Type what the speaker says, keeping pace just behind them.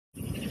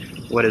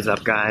What is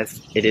up,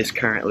 guys? It is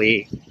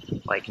currently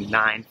like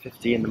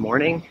 9:50 in the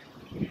morning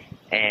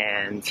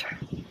and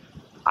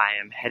I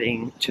am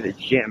heading to the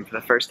gym for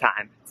the first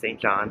time at St.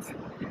 John's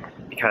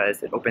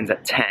because it opens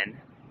at 10,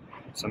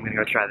 so I'm gonna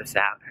go try this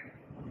out.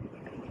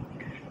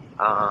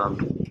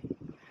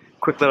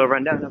 Quick little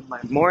rundown of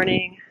my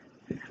morning.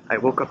 I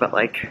woke up at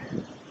like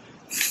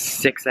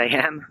 6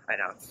 a.m. I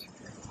know it's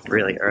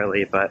really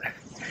early, but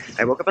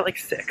I woke up at like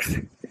 6,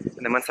 and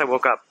then once I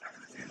woke up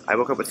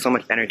with so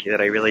much energy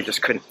that I really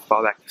just couldn't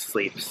fall back to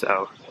sleep,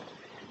 so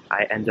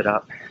I ended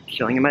up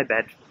chilling in my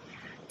bed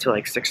till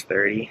like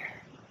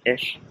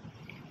 6:30-ish.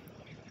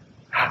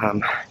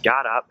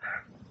 Got up,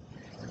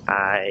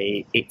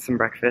 I ate some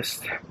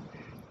breakfast,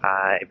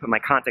 I put my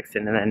contacts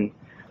in, and then,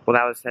 well,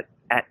 that was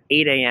at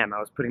 8 a.m. I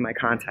was putting my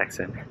contacts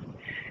in,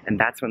 and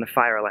that's when the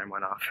fire alarm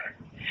went off.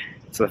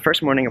 So the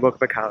first morning I woke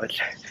up at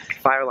college,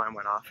 fire alarm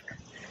went off.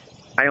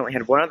 I only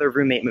had one other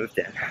roommate moved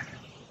in,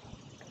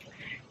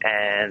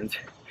 and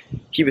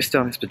he was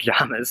still in his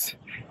pajamas.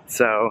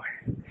 So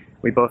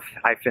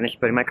I finished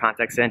putting my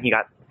contacts in, he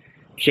got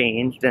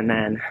changed, and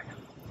then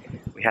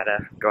we had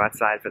to go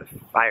outside for the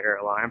fire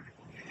alarm.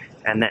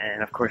 And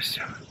then, of course,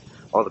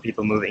 all the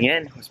people moving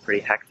in was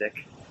pretty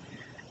hectic.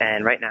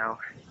 And right now,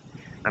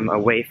 I'm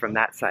away from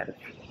that side of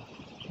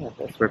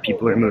campus where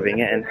people are moving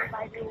in,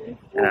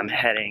 and I'm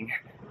heading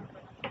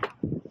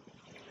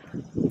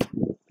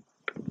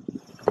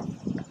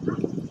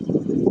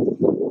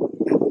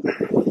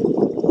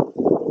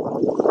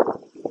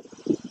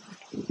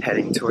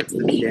towards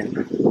the gym.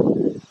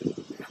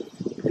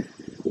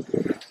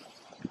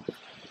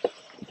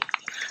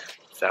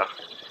 So,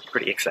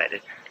 pretty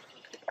excited.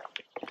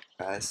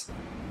 Guys,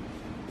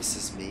 this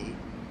is me.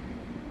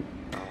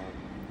 I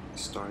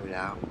started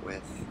out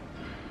with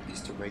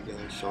just a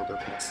regular shoulder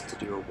press to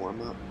do a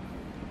warm-up.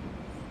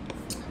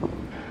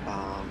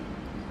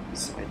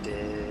 So I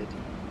did,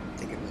 I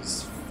think it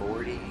was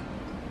 40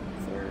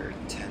 for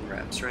 10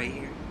 reps right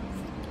here.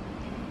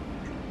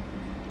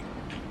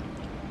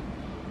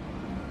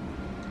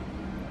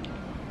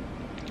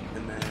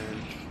 And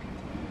then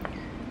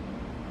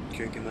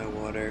drinking my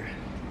water.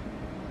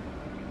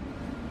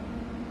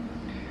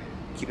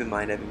 Keep in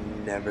mind, I've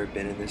never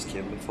been in this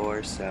gym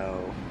before,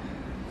 so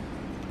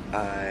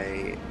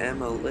I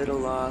am a little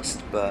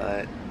lost,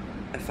 but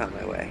I found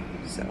my way,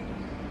 so.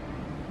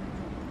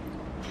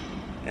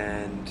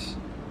 And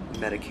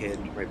met a kid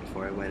right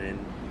before I went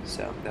in,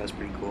 so that was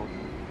pretty cool.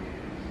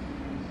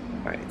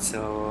 Alright,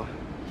 so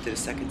did a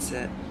second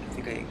set. I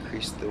think I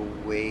increased the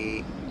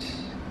weight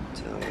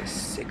to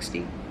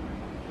 60.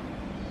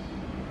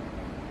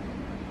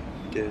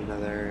 Did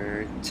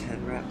another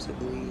 10 reps, I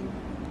believe.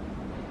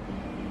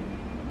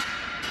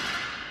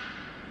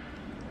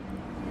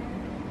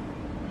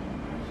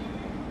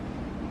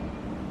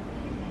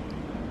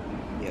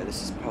 Yeah,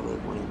 this is probably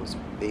one of the most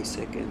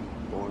basic and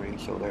boring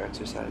shoulder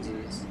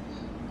exercises.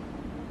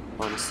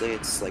 Honestly,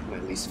 it's like my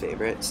least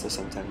favorite, so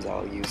sometimes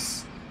I'll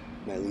use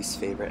my least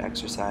favorite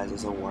exercise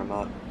as a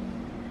warm-up,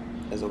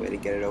 as a way to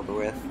get it over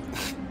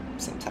with.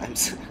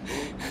 Sometimes.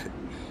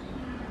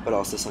 But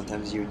also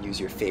sometimes you would use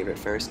your favorite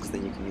first, because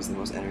then you can use the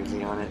most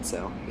energy on it,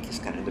 so it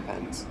just kind of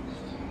depends.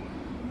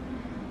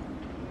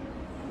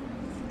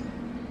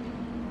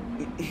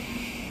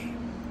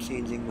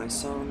 Changing my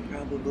song,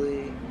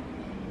 probably.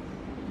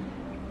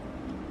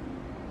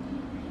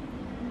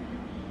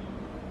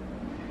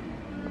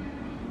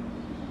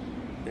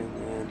 And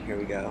then here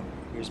we go.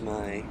 Here's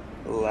my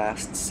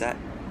last set.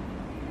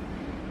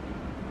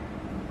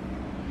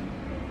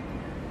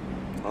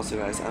 Also,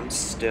 guys, I'm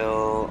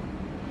still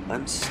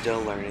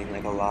learning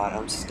like a lot.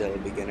 I'm still a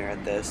beginner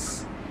at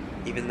this.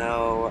 Even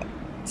though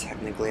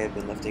technically I've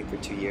been lifting for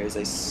 2 years,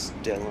 I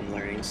still am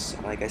learning.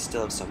 Like, I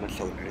still have so much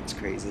to learn. It's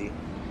crazy.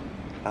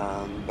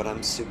 But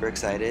I'm super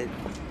excited.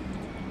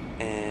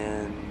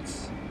 And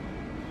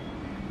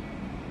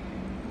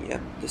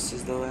yep, this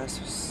is the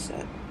last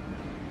set.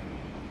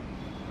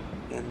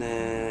 And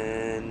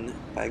then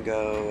I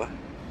go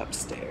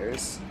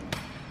upstairs,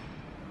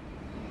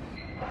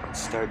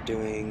 start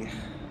doing,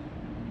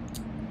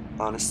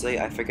 honestly,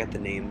 I forget the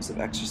names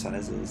of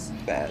exercises,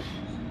 bad,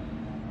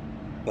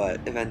 but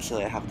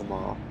eventually I have them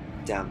all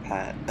down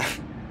pat.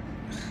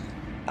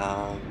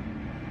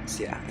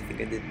 So yeah, I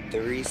think I did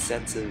 3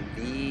 sets of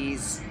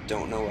these,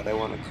 don't know what I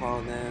want to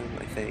call them.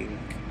 I think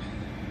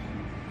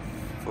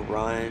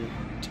front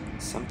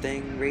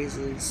something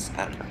raises,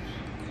 I don't know.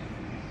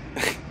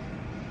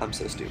 I'm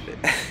so stupid.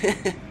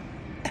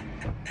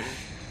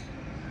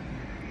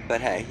 But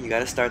hey, you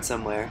gotta start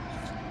somewhere.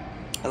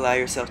 Allow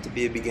yourself to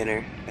be a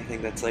beginner. I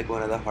think that's like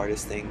one of the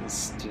hardest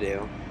things to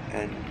do.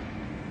 And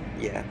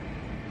yeah,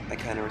 I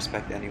kind of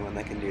respect anyone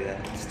that can do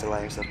that. Just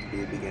allow yourself to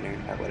be a beginner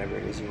at whatever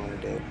it is you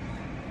want to do.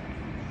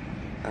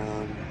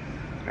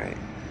 Alright,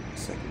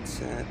 second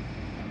set.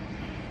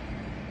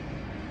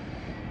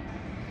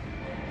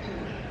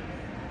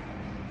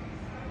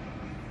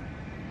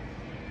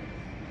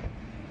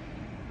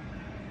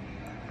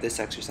 This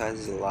exercise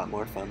is a lot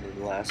more fun than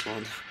the last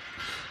one.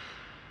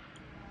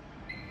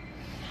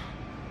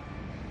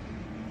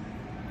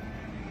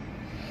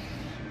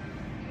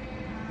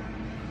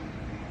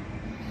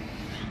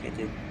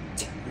 did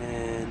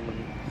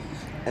 10.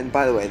 And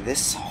by the way,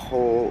 this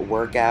whole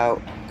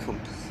workout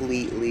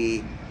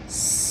completely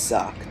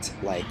sucked.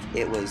 Like,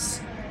 it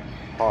was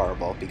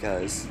horrible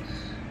because,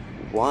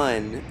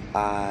 one,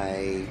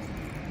 I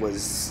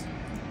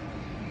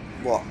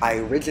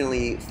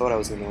originally thought I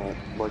was going to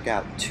work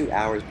out 2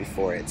 hours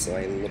before it, so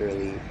I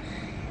literally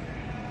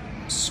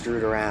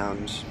screwed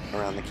around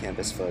the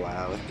campus for a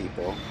while with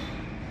people.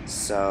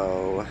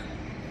 So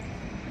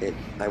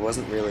I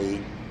wasn't really,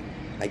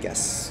 I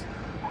guess,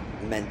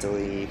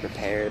 mentally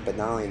prepared, but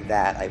not only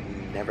that, I've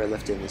never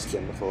lifted in this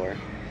gym before.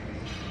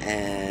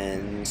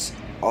 And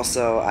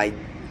also, I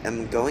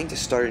am going to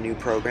start a new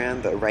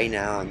program, but right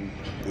now I'm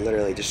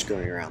literally just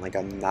screwing around. Like,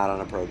 I'm not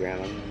on a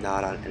program, I'm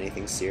not on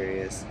anything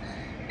serious.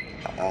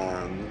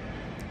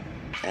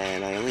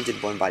 And I only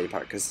did one body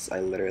part because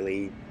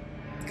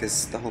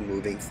the whole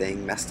moving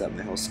thing messed up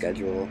my whole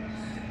schedule.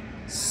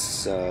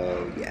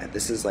 So yeah,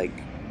 this was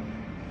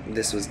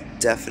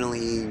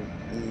definitely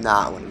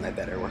not one of my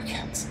better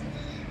workouts.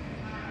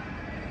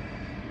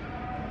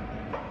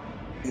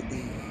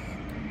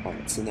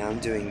 Alright, so now I'm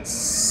doing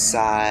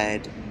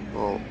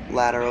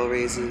lateral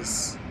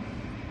raises.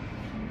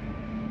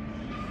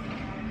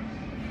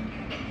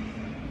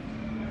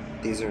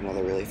 These are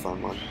another really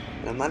fun one.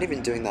 And I'm not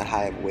even doing that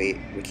high of weight,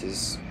 which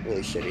is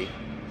really shitty.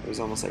 It was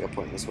almost like a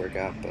pointless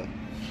workout, but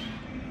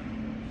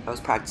I was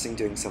practicing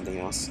doing something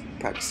else,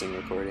 practicing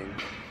recording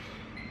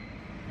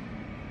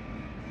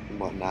and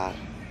whatnot.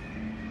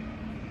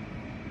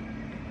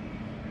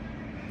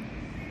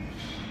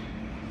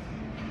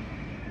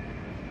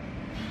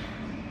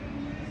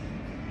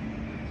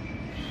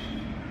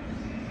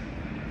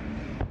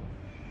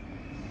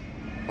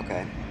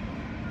 Okay.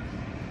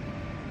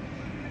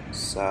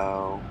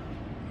 So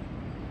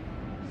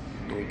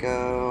here we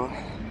go.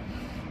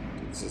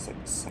 This is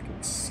like the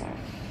second set.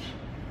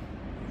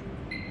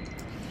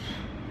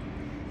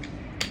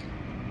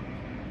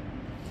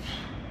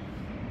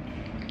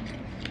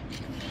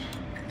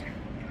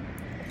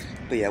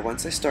 But yeah,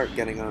 once I start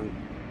getting on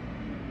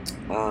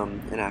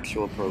an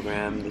actual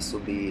program, this will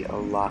be a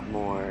lot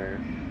more,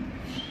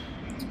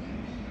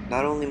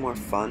 not only more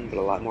fun, but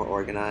a lot more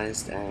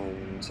organized,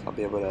 and I'll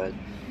be able to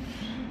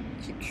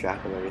keep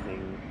track of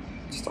everything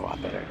just a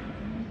lot better.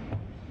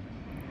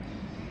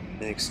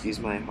 And excuse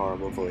my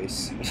horrible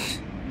voice.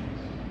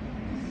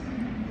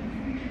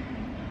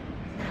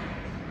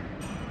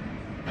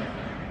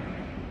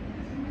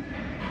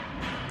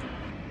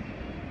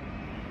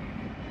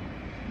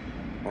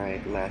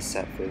 Alright, last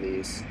set for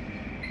these.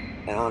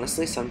 And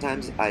honestly,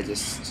 sometimes I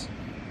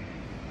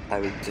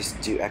would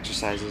just do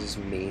exercises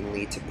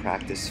mainly to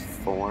practice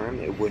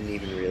form. It wouldn't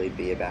even really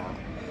be about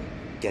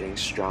getting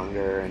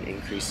stronger and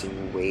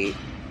increasing weight.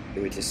 It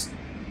would just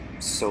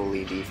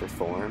solely be for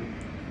form,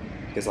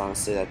 because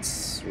honestly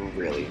that's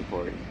really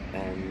important,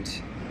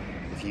 and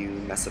if you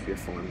mess up your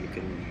form you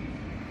can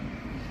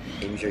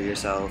injure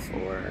yourself,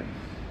 or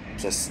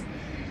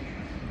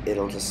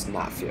it'll just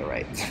not feel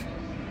right.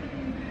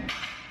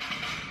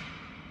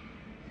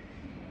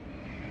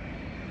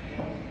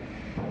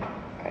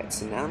 Alright,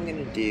 so now I'm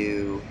gonna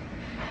do,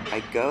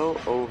 I go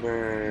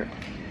over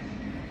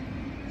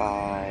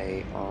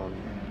by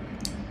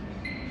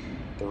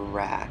the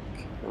rack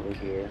over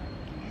here.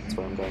 That's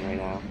where I'm going right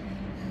now.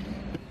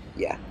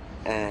 Yeah,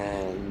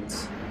 and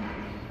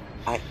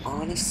I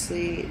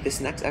honestly, this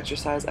next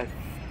exercise, I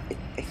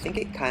think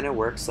it kind of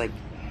works like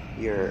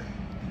your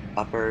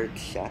upper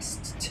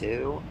chest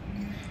too,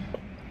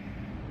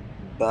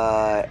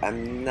 but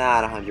I'm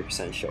not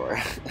 100% sure.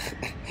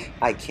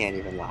 I can't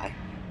even lie.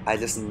 I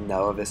just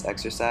know of this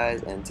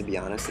exercise, and to be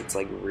honest, it's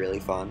like really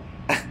fun.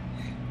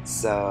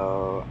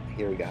 So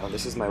here we go.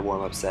 This is my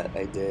warm-up set.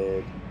 I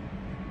did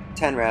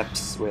 10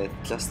 reps with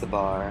just the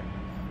bar.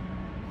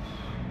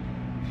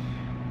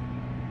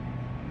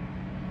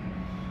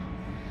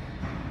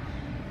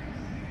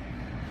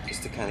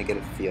 Just to kind of get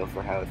a feel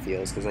for how it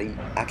feels, because I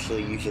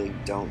actually usually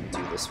don't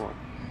do this one.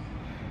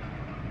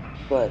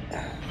 But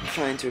I'm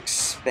trying to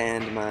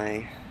expand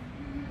my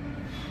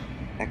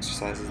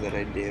exercises that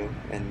I do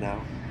and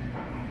know.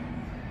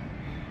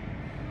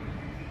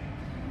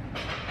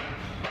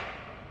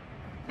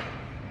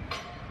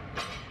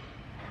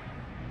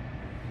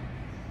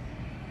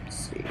 Let's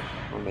see,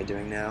 what am I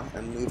doing now?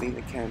 I'm moving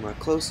the camera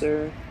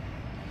closer.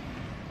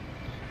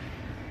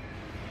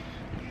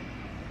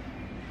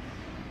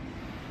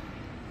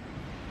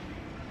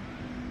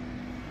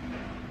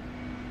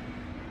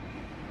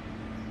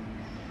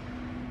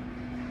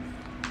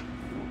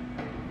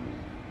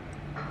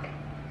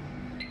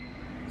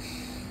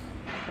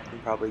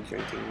 Probably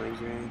drinking my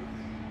drink.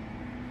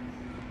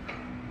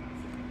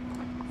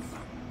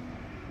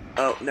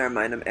 Oh, never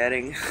mind, I'm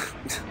adding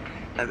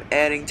I'm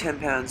adding 10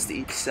 pounds to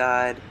each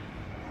side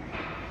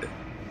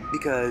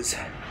because,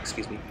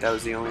 excuse me, that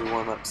was the only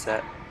warm-up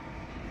set.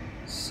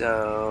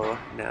 So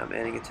now I'm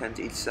adding a 10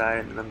 to each side,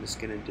 and then I'm just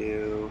gonna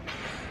do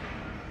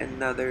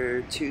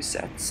another 2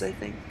 sets, I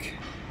think.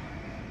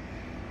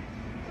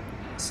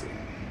 Let's see.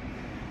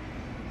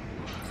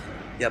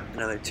 Yep,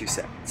 another 2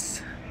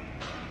 sets.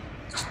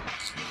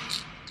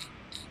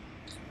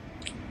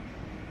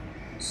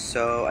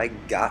 So I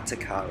got to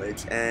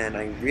college and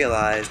I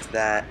realized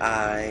that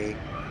I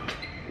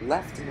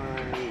left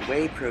my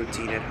whey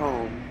protein at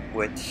home,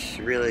 which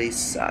really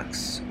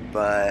sucks,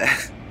 but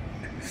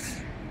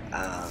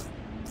um,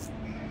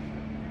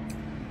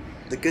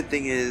 the good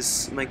thing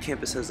is my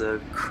campus has a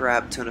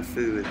crap ton of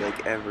food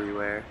like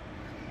everywhere.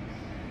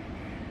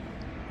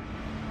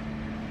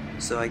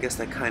 So I guess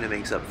that kind of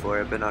makes up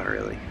for it, but not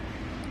really.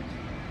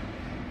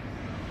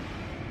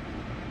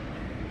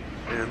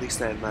 And at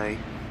least I have my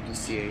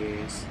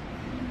BCAAs.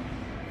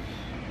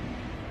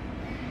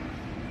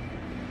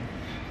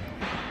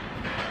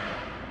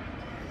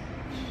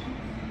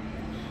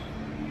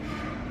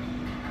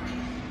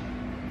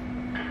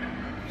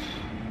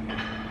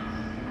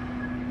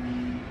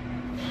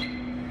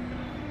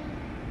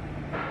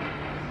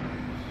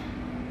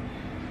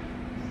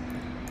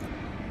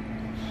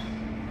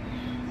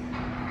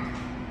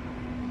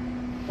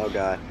 Oh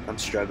god, I'm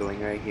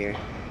struggling right here.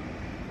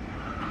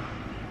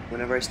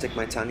 Whenever I stick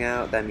my tongue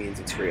out, that means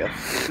it's real.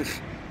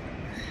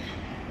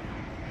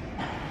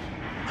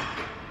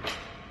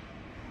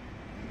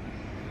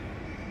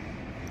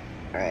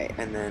 Alright,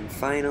 and then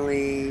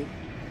finally,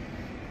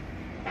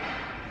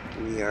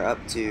 we are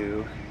up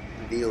to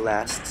the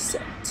last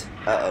set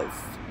of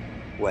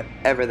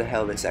whatever the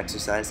hell this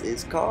exercise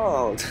is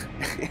called.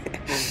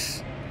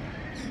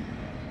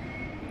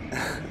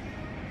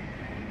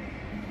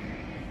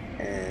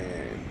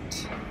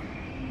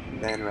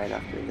 And then right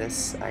after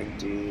this, I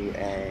do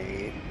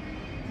a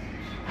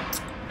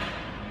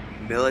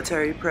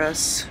military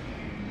press,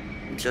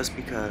 just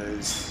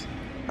because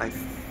I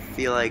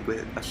feel like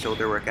with a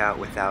shoulder workout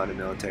without a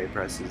military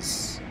press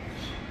is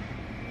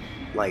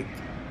like,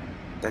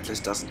 that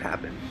just doesn't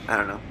happen. I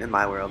don't know, in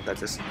my world that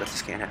just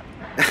can't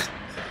happen.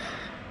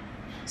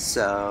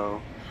 So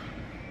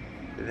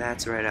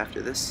that's right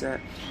after this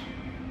set.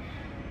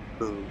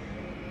 Boom.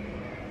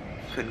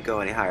 Couldn't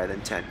go any higher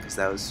than 10 because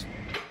that was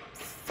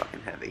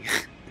fucking heavy.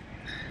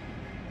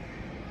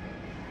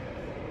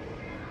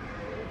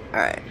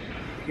 Alright,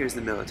 here's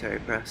the military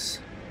press.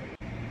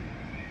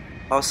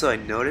 Also, I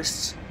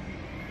noticed,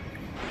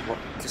 well,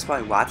 just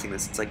by watching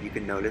this, it's like you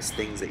can notice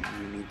things that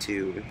you need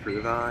to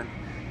improve on.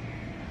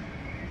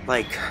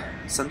 Like,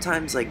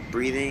 sometimes, like,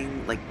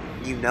 breathing, like,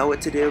 you know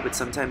what to do, but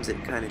sometimes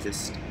it kind of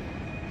just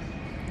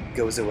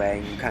goes away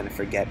and you kind of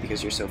forget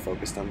because you're so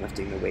focused on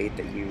lifting the weight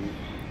that you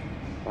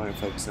aren't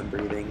focused on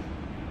breathing.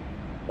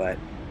 But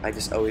I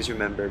just always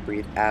remember,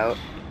 breathe out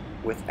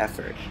with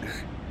effort.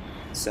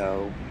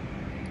 So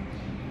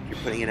if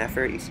you're putting in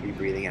effort, you should be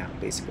breathing out,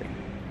 basically.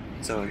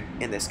 So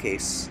in this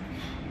case,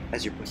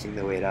 as you're pushing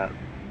the weight up,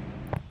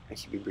 I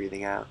should be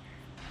breathing out.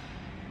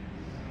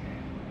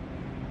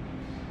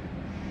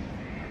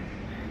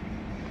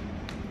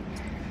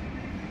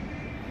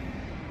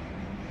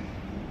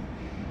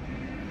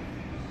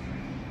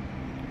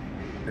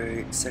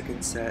 Alright,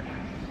 second set.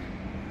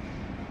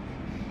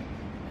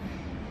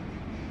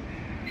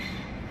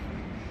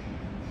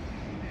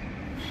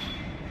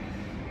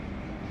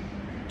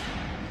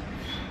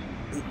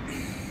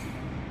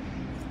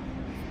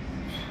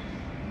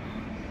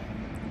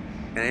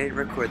 And I didn't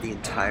record the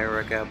entire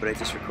workout, but I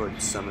just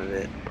recorded some of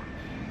it.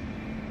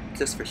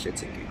 Just for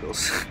shits and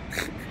giggles.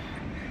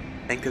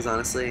 And because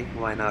honestly,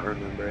 why not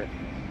remember it?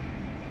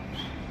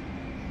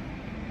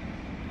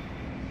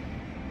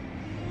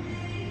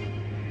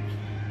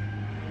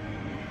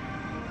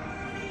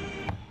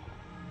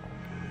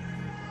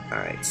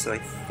 Alright, so I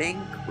think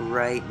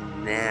right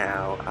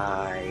now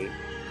I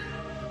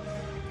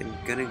am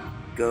gonna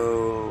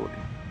go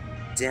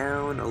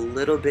down a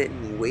little bit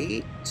in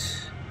weight.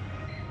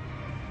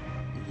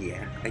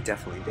 Yeah, I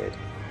definitely did.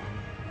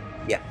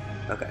 Yeah,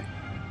 okay.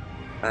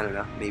 I don't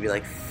know, maybe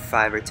like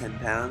 5 or 10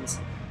 pounds.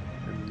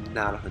 I'm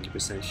not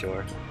 100%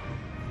 sure.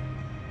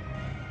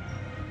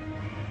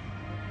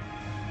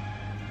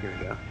 Here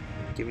we go.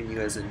 Giving you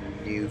guys a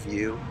new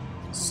view.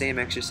 Same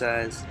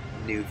exercise,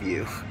 new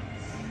view.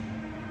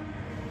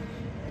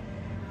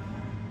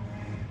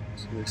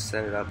 So I'm gonna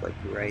set it up like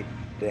right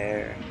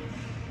there.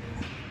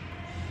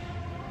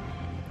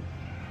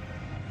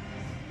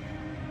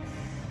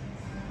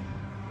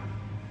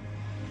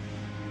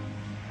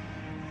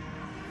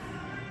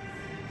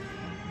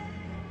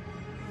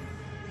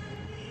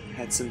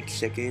 Had some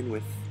chicken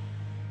with,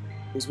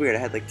 it was weird, I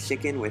had like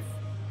chicken with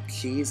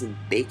cheese and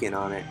bacon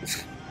on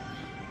it.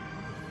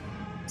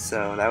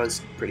 So that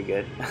was pretty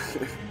good.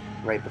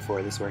 Right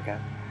before this workout.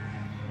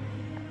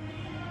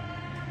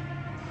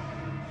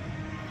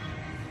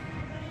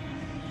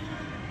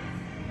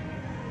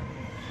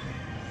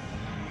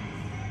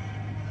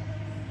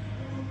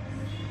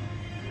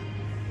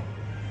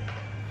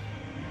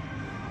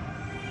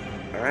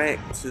 Alright,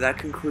 so that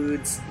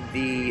concludes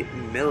the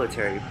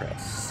military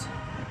press.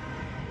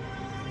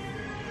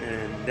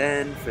 And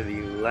then for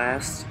the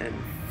last and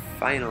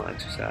final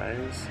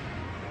exercise,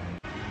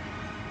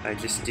 I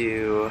just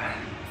do,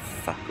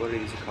 fuck, what are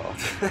these called?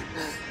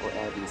 What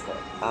are these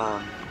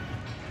called?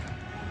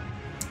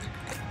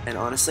 And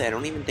honestly, I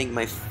don't even think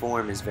my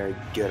form is very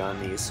good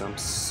on these, so I'm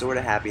sort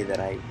of happy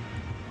that I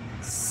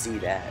see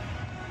that.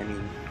 I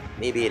mean,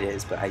 Maybe it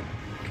is, but I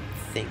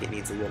think it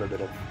needs a little bit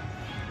of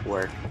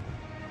work.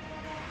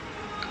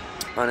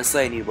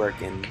 Honestly, I need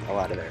work in a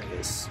lot of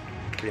areas.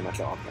 Pretty much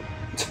all of them.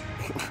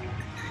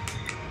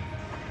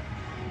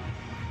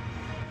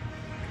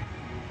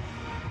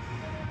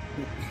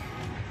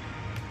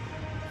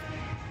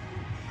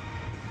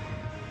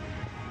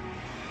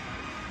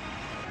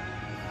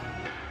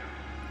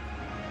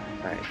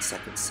 Alright,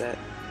 second set.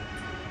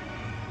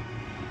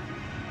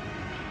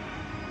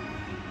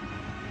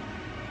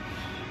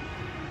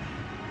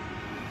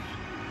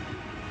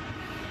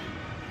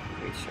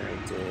 Pretty sure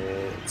I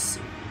did, let's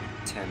see,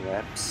 10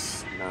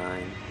 reps,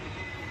 9,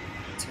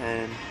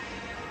 10.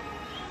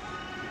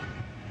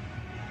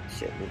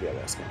 Shit, maybe I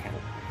lost my count.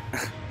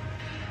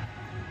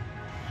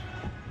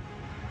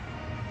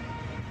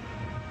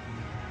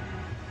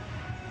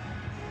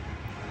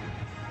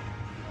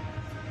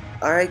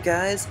 Alright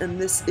guys, and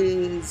this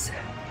is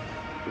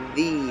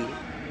the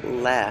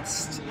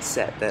last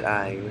set that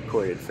I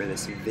recorded for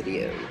this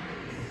video.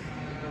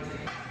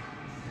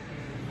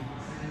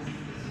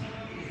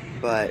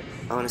 But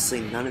honestly,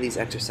 none of these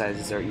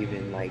exercises are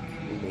even like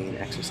main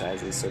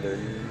exercises, so they're,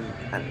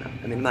 I don't know.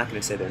 I mean, I'm not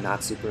going to say they're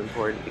not super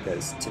important,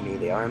 because to me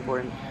they are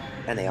important,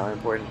 and they are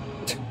important,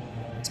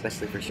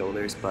 especially for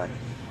shoulders, but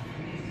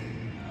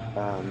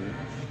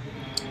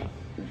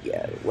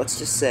yeah, let's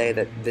just say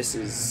that this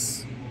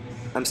is,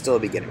 I'm still a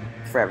beginner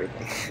for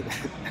everything.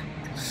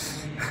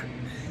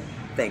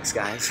 Thanks,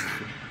 guys.